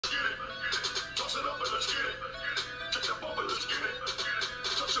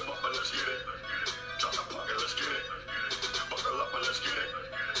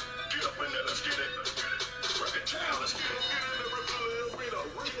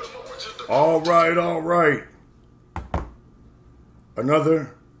All right.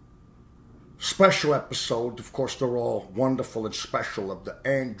 Another special episode. Of course, they're all wonderful and special of the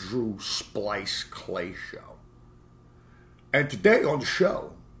Andrew Splice Clay Show. And today on the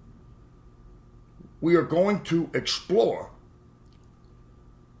show, we are going to explore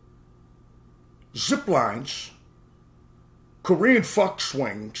zip lines, Korean fuck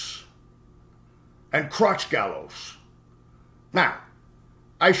swings, and crotch gallows. Now,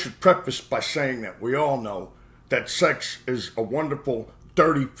 I should preface by saying that we all know that sex is a wonderful,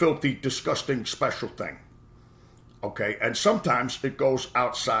 dirty, filthy, disgusting, special thing. Okay? And sometimes it goes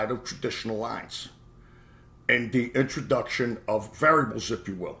outside of traditional lines in the introduction of variables, if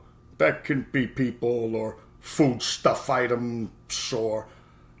you will. That can be people or food stuff items or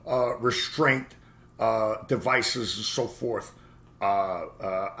restraint devices and so forth.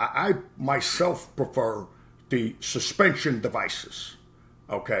 I myself prefer the suspension devices.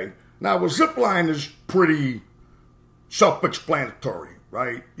 Okay? Now, a zip line is pretty self-explanatory,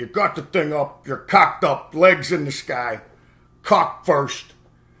 right? You got the thing up, you're cocked up, legs in the sky, cock first,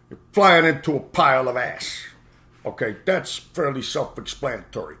 you're flying into a pile of ass. Okay? That's fairly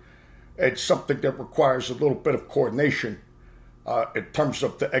self-explanatory. It's something that requires a little bit of coordination in terms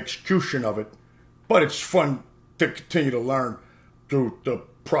of the execution of it, but it's fun to continue to learn through the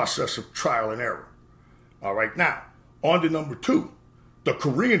process of trial and error. All right, now, on to number 2, the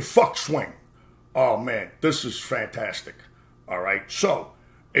Korean fuck swing. Oh man, this is fantastic. All right, so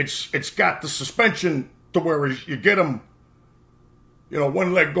it's got the suspension to where you get them, you know,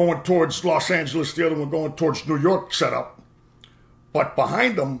 one leg going towards Los Angeles, the other one going towards New York set up. But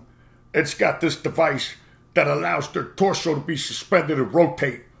behind them, it's got this device that allows their torso to be suspended and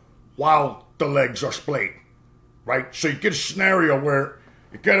rotate while the legs are splayed, right? So you get a scenario where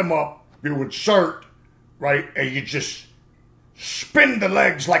you get them up, you insert, right, and you just spin the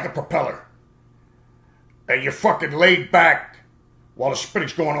legs like a propeller. And you're fucking laid back while the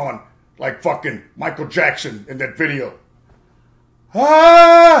spinning's going on, like fucking Michael Jackson in that video.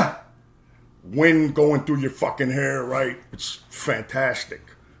 Ah! Wind going through your fucking hair, right? It's fantastic.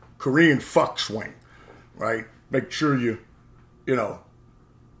 Korean fuck swing, right? Make sure you know,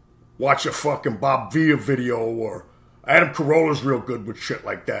 watch a fucking Bob Villa video, or Adam Carolla's real good with shit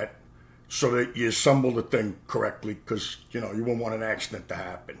like that, so that you assemble the thing correctly, because, you know, you won't want an accident to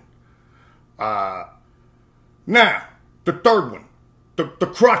happen. Now, the third one, the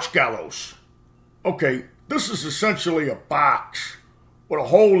crotch gallows. Okay, this is essentially a box with a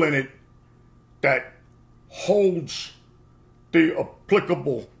hole in it that holds the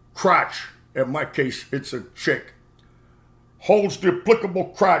applicable crotch. In my case, it's a chick. Holds the applicable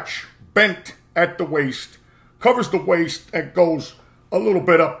crotch bent at the waist, covers the waist, and goes a little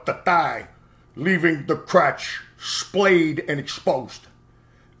bit up the thigh, leaving the crotch splayed and exposed.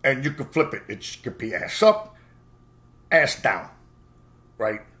 And you can flip it. It could be ass up, ass down,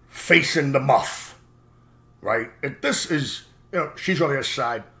 right? Facing the muff, right? And this is, you know, she's on the other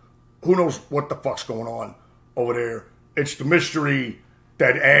side. Who knows what the fuck's going on over there? It's the mystery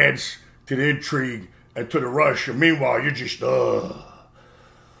that adds to the intrigue and to the rush. And meanwhile, you're just, you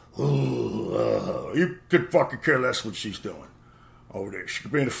could fucking care less what she's doing over there. She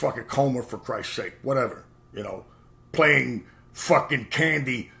could be in a fucking coma, for Christ's sake. Whatever. You know, playing fucking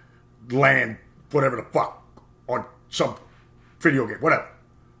Candy Land, whatever the fuck, on some video game, whatever.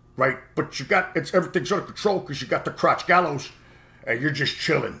 Right? But you got, everything's under control because you got the crotch gallows and you're just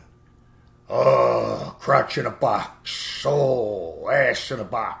chilling. Oh, crotch in a box. Oh, ass in a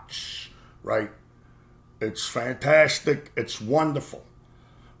box. Right? It's fantastic. It's wonderful.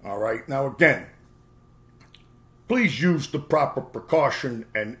 All right. Now, again, please use the proper precaution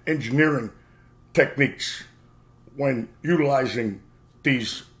and engineering techniques when utilizing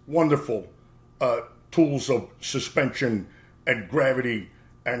these wonderful tools of suspension and gravity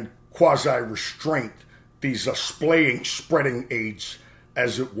and quasi-restraint, these splaying, spreading aids,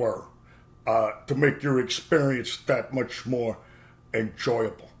 as it were, to make your experience that much more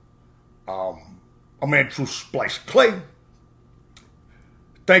enjoyable. I'm Andrew Splice Clay.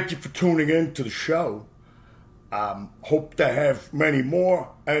 Thank you for tuning in to the show. Hope to have many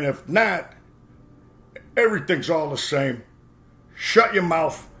more, and if not, everything's all the same. Shut your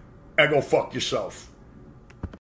mouth and go fuck yourself.